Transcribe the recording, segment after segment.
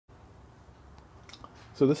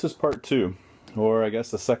So this is part two, or I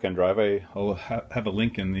guess the second drive. I'll have a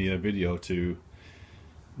link in the video to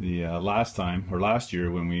the last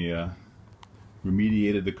year when we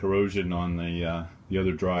remediated the corrosion on the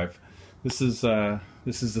other drive. This is the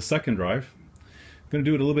second drive. I'm going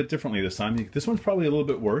to do it a little bit differently this time. This one's probably a little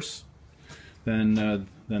bit worse than the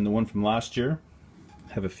one from last year.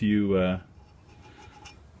 Have a few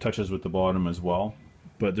touches with the bottom as well,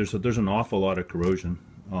 but there's an awful lot of corrosion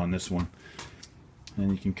on this one. And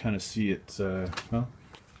you can kind of see it, well,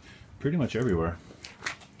 pretty much everywhere.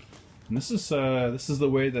 And this is the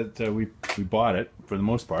way that we bought it for the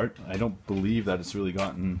most part. I don't believe that it's really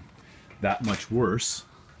gotten that much worse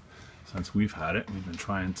since we've had it. We've been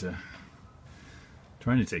trying to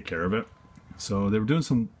take care of it. So they were doing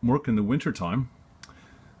some work in the winter time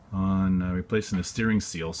on replacing the steering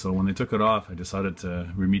seal. So when they took it off, I decided to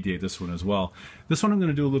remediate this one as well. This one I'm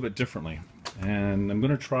going to do a little bit differently, and I'm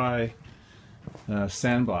going to try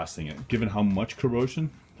sandblasting it. Given how much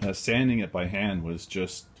corrosion, sanding it by hand was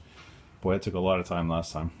just, boy, it took a lot of time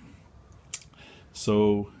last time.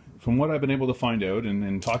 So from what I've been able to find out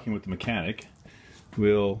and talking with the mechanic,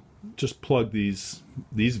 we'll just plug these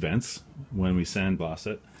vents when we sandblast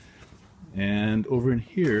it, and over in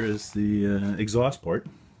here is the exhaust port.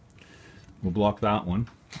 We'll block that one,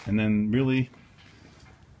 and then really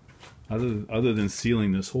other than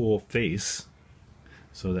sealing this whole face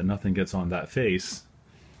so that nothing gets on that face,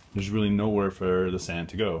 there's really nowhere for the sand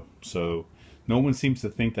to go. So no one seems to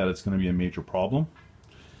think that it's going to be a major problem.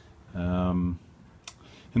 And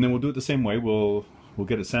then we'll do it the same way. We'll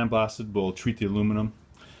get it sandblasted, we'll treat the aluminum,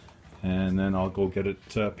 and then I'll go get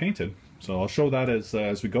it painted. So I'll show that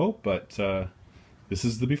as we go, but this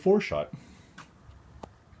is the before shot.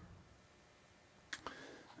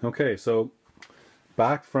 Okay, so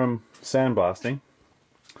back from sandblasting.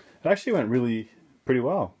 It actually went pretty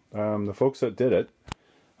well. The folks that did it,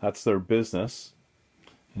 that's their business,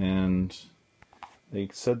 and they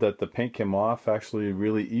said that the paint came off actually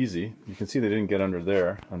really easy. You can see they didn't get under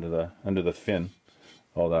there, under the fin,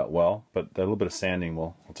 all that well, but a little bit of sanding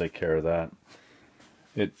will take care of that.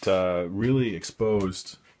 It really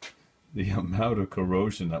exposed the amount of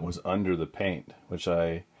corrosion that was under the paint, which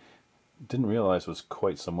I didn't realize was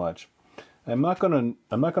quite so much. I'm not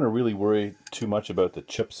gonna really worry too much about the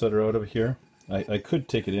chips that are out of here. I could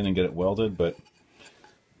take it in and get it welded, but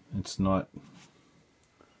it's not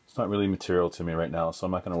really material to me right now, so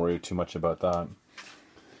I'm not going to worry too much about that.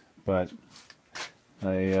 But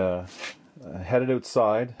I headed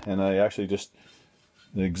outside, and I actually just,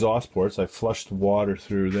 the exhaust ports, I flushed water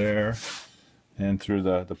through there and through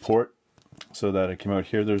the port so that it came out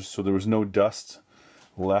here. So there was no dust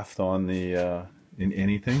left on the in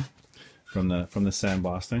anything from the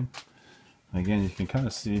sandblasting. Again, you can kind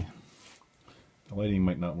of see the lighting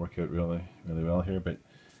might not work out really well here, but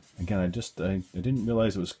again, I didn't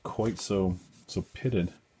realize it was quite so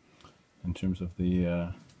pitted in terms of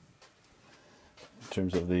the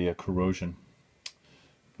corrosion.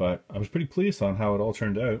 But I was pretty pleased on how it all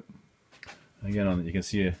turned out. Again, you can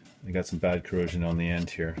see I got some bad corrosion on the end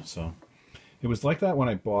here. So it was like that when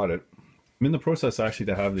I bought it. I'm in the process actually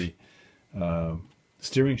to have the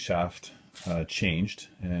steering shaft changed,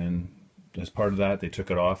 and as part of that they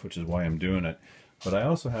took it off, which is why I'm doing it. But I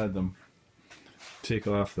also had them take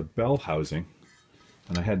off the bell housing,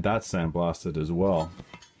 and I had that sandblasted as well.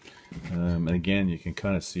 And again, you can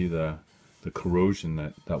kind of see the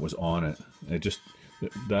corrosion that was on it.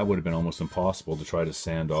 That would have been almost impossible to try to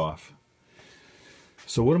sand off.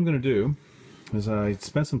 So what I'm going to do is I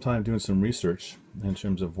spent some time doing some research in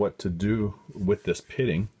terms of what to do with this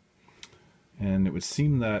pitting, and it would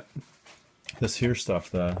seem that this here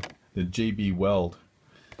stuff, the JB Weld,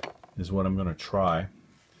 is what I'm going to try.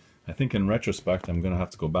 I think in retrospect I'm going to have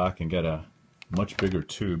to go back and get a much bigger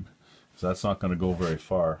tube, so that's not going to go very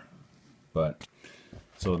far. But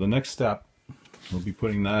so the next step will be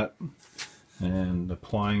putting that and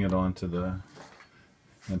applying it onto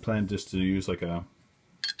I plan just to use like a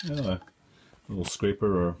little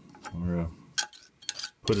scraper or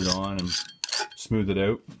put it on and smooth it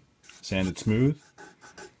out, sand it smooth,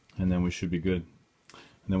 and then we should be good.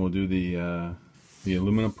 And then we'll do the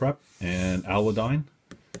aluminum prep and allodyne,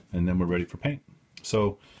 and then we're ready for paint.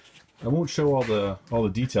 So I won't show all the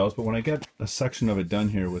details, but when I get a section of it done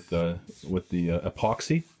here with the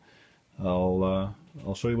epoxy, I'll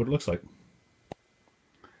show you what it looks like.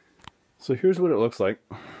 So here's what it looks like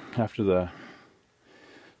after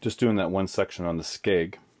just doing that one section on the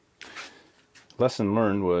skeg. Lesson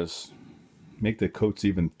learned was make the coats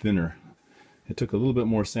even thinner. It took a little bit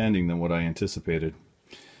more sanding than what I anticipated.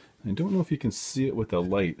 I don't know if you can see it with the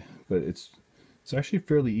light, but It's actually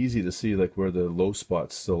fairly easy to see like where the low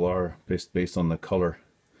spots still are based on the color.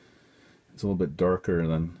 It's a little bit darker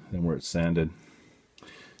than where it's sanded.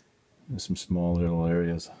 There's some small little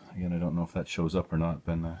areas. Again, I don't know if that shows up or not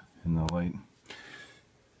in the light.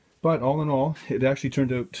 But all in all, it actually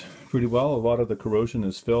turned out pretty well. A lot of the corrosion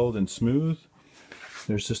is filled and smooth.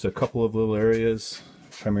 There's just a couple of little areas,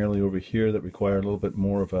 primarily over here, that require a little bit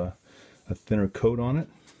more of a thinner coat on it.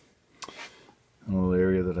 A little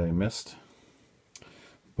area that I missed.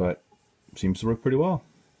 But seems to work pretty well.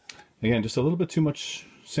 Again, just a little bit too much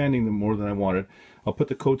sanding more than I wanted. I'll put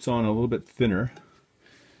the coats on a little bit thinner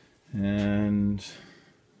and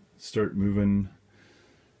start moving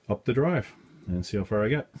up the drive and see how far I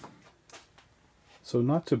get. So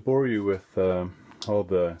not to bore you with all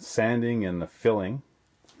the sanding and the filling,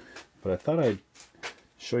 but I thought I'd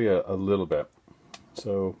show you a little bit.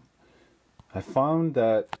 So I found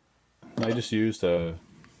that I just used a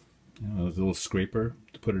little scraper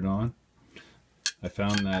to put it on. I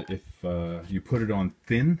found that if you put it on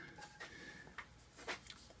thin,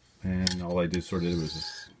 and all I did sort of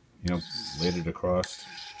was, laid it across,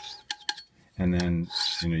 and then,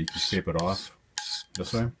 you can scrape it off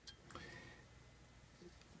this way.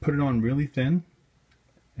 Put it on really thin,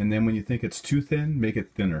 and then when you think it's too thin, make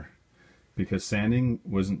it thinner, because sanding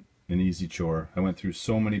wasn't an easy chore. I went through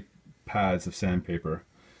so many pads of sandpaper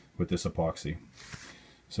with this epoxy.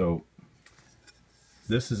 So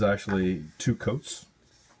this is actually 2 coats.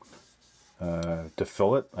 To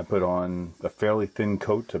fill it, I put on a fairly thin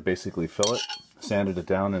coat to basically fill it, sanded it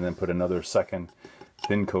down, and then put another second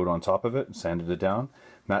thin coat on top of it, sanded it down.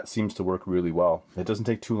 And that seems to work really well. It doesn't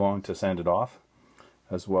take too long to sand it off,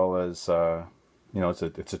 as well as,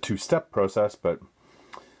 it's a 2-step process, but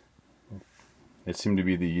it seemed to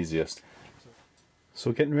be the easiest.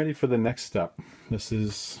 So getting ready for the next step. This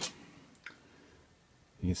is,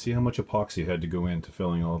 you can see how much epoxy had to go into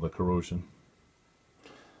filling all the corrosion.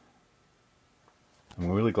 I'm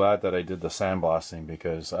really glad that I did the sandblasting,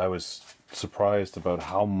 because I was surprised about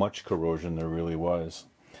how much corrosion there really was.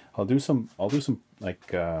 I'll do some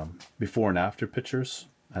like before and after pictures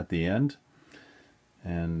at the end,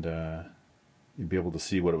 and you'll be able to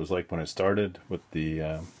see what it was like when I started with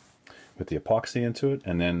the epoxy into it,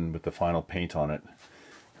 and then with the final paint on it.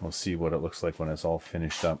 We'll see what it looks like when it's all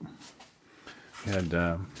finished up. And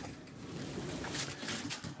I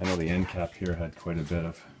know the end cap here had quite a bit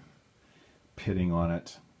of pitting on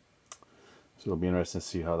it, so it'll be interesting to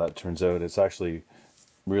see how that turns out. It's actually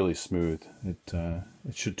really smooth. It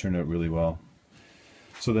should turn out really well.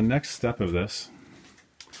 So the next step of this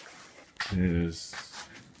is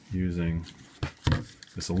using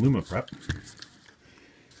this Aluma-Prep,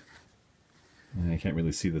 and I can't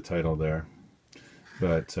really see the title there,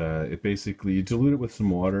 but it basically, you dilute it with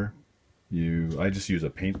some water. I just use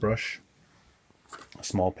a paintbrush, a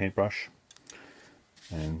small paintbrush,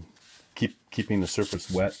 and keeping the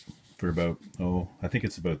surface wet for about, I think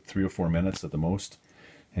it's about 3 or 4 minutes at the most,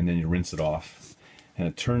 and then you rinse it off.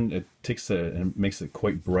 And it makes it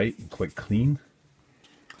quite bright and quite clean.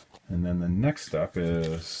 And then the next step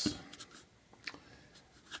is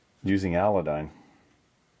using Allodyne.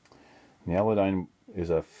 And the Allodyne is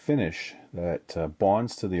a finish that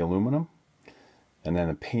bonds to the aluminum, and then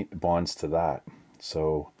the paint bonds to that.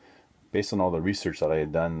 So based on all the research that I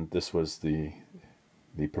had done, this was the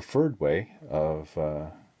preferred way of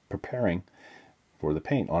preparing for the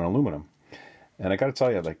paint on aluminum. And I got to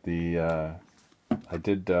tell you, like I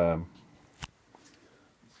did the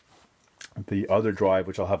other drive,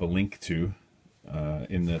 which I'll have a link to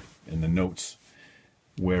in the notes,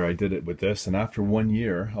 where I did it with this, and after 1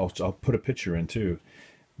 year, I'll put a picture in too,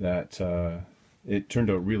 that it turned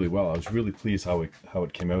out really well. I was really pleased how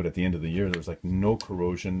it came out at the end of the year. There was like no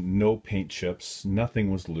corrosion, no paint chips,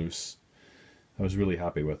 nothing was loose. I was really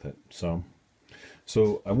happy with it. So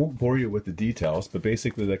I won't bore you with the details, but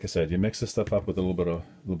basically, like I said, you mix this stuff up with a little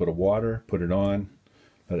bit of water, put it on,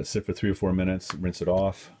 let it sit for 3 or 4 minutes, rinse it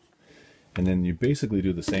off, and then you basically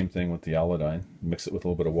do the same thing with the Allodyne. Mix it with a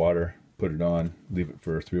little bit of water, put it on, leave it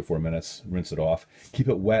for 3 or 4 minutes, rinse it off. Keep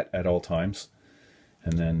it wet at all times,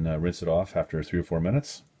 and then rinse it off after 3 or 4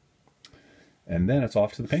 minutes, and then it's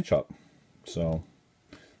off to the paint shop. So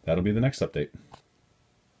that'll be the next update.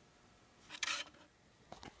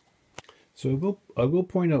 So I will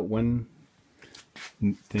point out one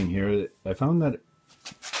thing here. I found that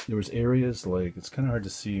there was areas, like, it's kind of hard to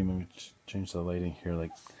see. Let me change the lighting here. Like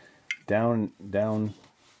down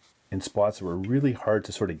in spots that were really hard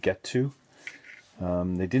to sort of get to.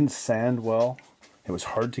 They didn't sand well. It was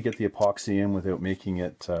hard to get the epoxy in without making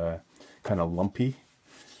it kind of lumpy.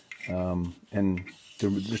 And they're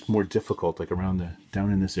just more difficult, like around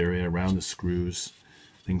down in this area, around the screws,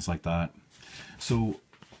 things like that. So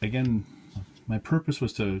again, my purpose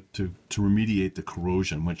was to remediate the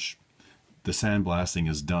corrosion, which the sandblasting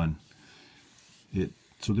is done.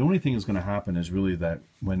 So the only thing that's going to happen is really that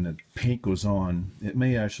when the paint goes on, it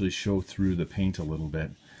may actually show through the paint a little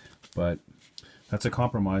bit, but that's a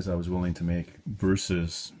compromise I was willing to make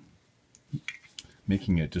versus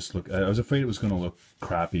making it just look. I was afraid it was going to look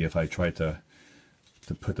crappy if I tried to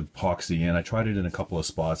put the epoxy in. I tried it in a couple of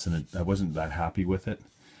spots and I wasn't that happy with it.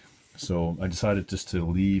 So I decided just to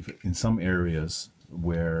leave in some areas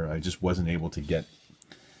where I just wasn't able to get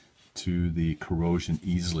to the corrosion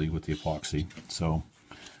easily with the epoxy. So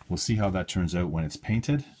we'll see how that turns out when it's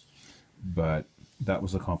painted, but that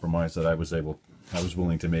was the compromise that I was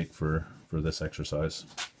willing to make for this exercise.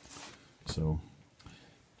 So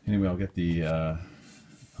anyway, I'll get the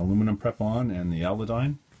aluminum prep on and the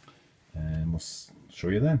Aladyne, and we'll show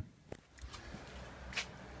you then.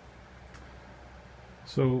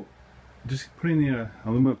 So just putting the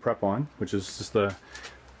aluminum prep on, which is just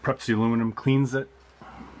preps the aluminum, cleans it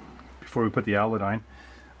before we put the Aladyne.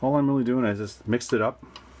 All I'm really doing is just mixed it up.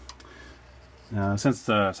 Since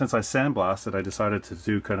I sandblasted, I decided to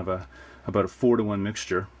do kind of about a 4-to-1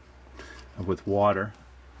 mixture with water,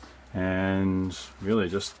 and really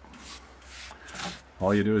just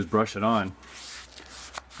all you do is brush it on.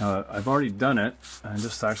 I've already done it, and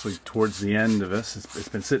just actually towards the end of this, it's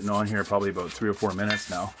been sitting on here probably about 3 or 4 minutes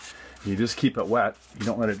now. You just keep it wet, you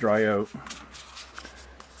don't let it dry out.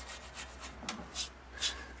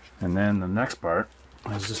 And then the next part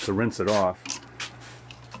is just to rinse it off.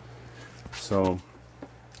 So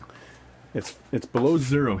it's below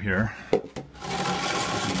zero here, which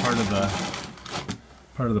is part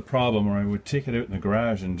of the problem, or I would take it out in the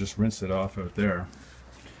garage and just rinse it off out there.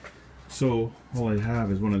 So all I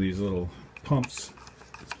have is one of these little pumps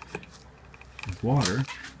with water,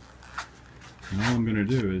 and all I'm going to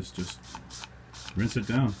do is just rinse it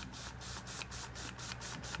down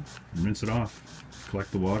and rinse it off.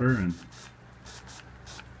 Collect the water and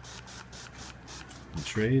the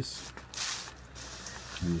trays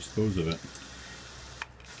and dispose of it.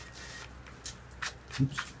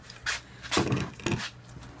 Oops.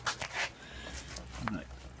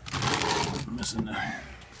 I'm missing a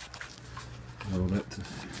little bit.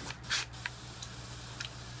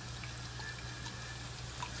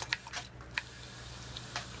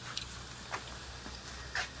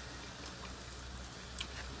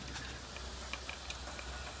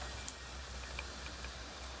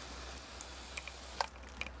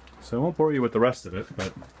 So I won't bore you with the rest of it,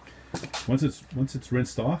 but once it's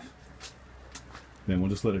rinsed off, then we'll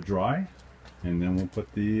just let it dry, and then we'll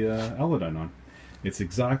put the Aladyne on. It's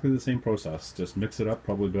exactly the same process. Just mix it up,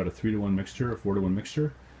 probably about a 3-to-1 mixture, a 4-to-1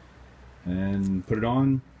 mixture, and put it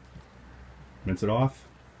on, rinse it off,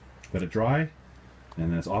 let it dry,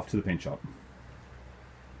 and then it's off to the paint shop.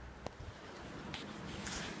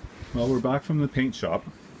 Well, we're back from the paint shop.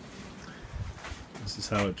 This is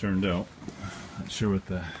how it turned out. Not sure what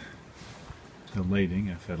the lighting,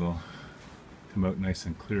 if it'll come out nice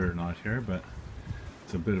and clear or not here, but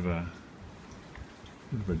it's a bit of a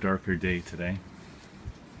darker day today.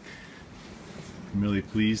 I'm really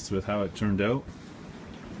pleased with how it turned out.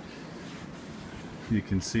 You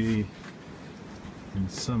can see in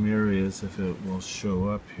some areas, if it will show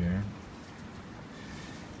up here,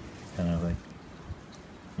 kind of like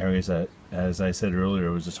areas that, as I said earlier,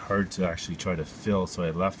 it was just hard to actually try to fill, so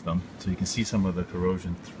I left them. So you can see some of the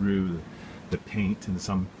corrosion through the paint in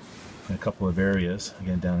a couple of areas.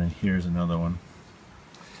 Again, down in here's another one.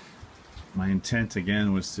 My intent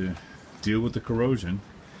again was to deal with the corrosion,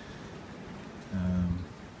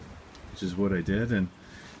 which is what I did, and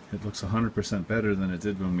it looks 100% better than it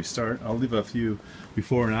did when we start. I'll leave a few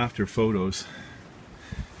before and after photos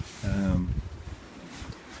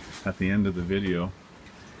at the end of the video.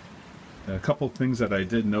 A couple things that I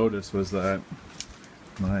did notice was that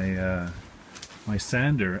my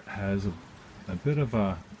sander has a bit of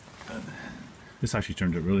a this actually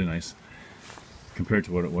turned out really nice compared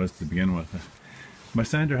to what it was to begin with. My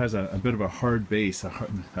sander has a bit of a hard base,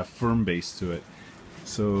 a firm base to it.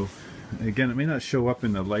 So again, it may not show up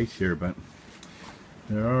in the light here, but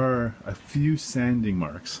there are a few sanding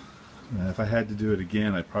marks. If I had to do it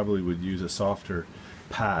again, I probably would use a softer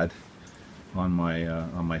pad on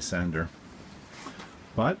my sander.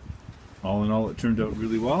 But all in all, it turned out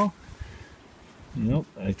really well. Nope,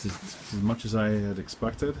 it's as much as I had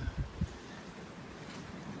expected.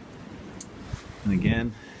 And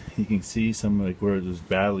again, you can see some like where it was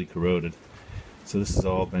badly corroded. So this has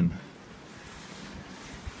all been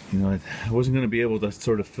You know, I wasn't going to be able to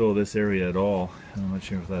sort of fill this area at all. I'm not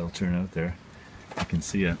sure if that'll turn out there. I can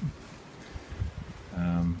see it.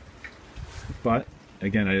 But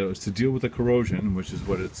again, it was to deal with the corrosion, which is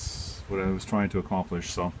what I was trying to accomplish.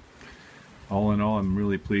 So all in all, I'm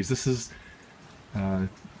really pleased. This is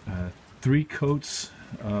 3 coats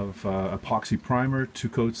of epoxy primer, 2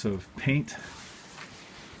 coats of paint,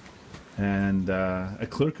 and a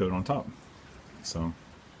clear coat on top. So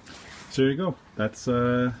there you go. That's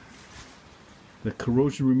the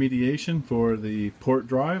corrosion remediation for the port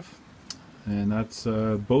drive, and that's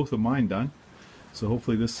both of mine done. So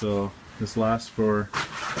hopefully this lasts for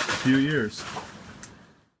a few years.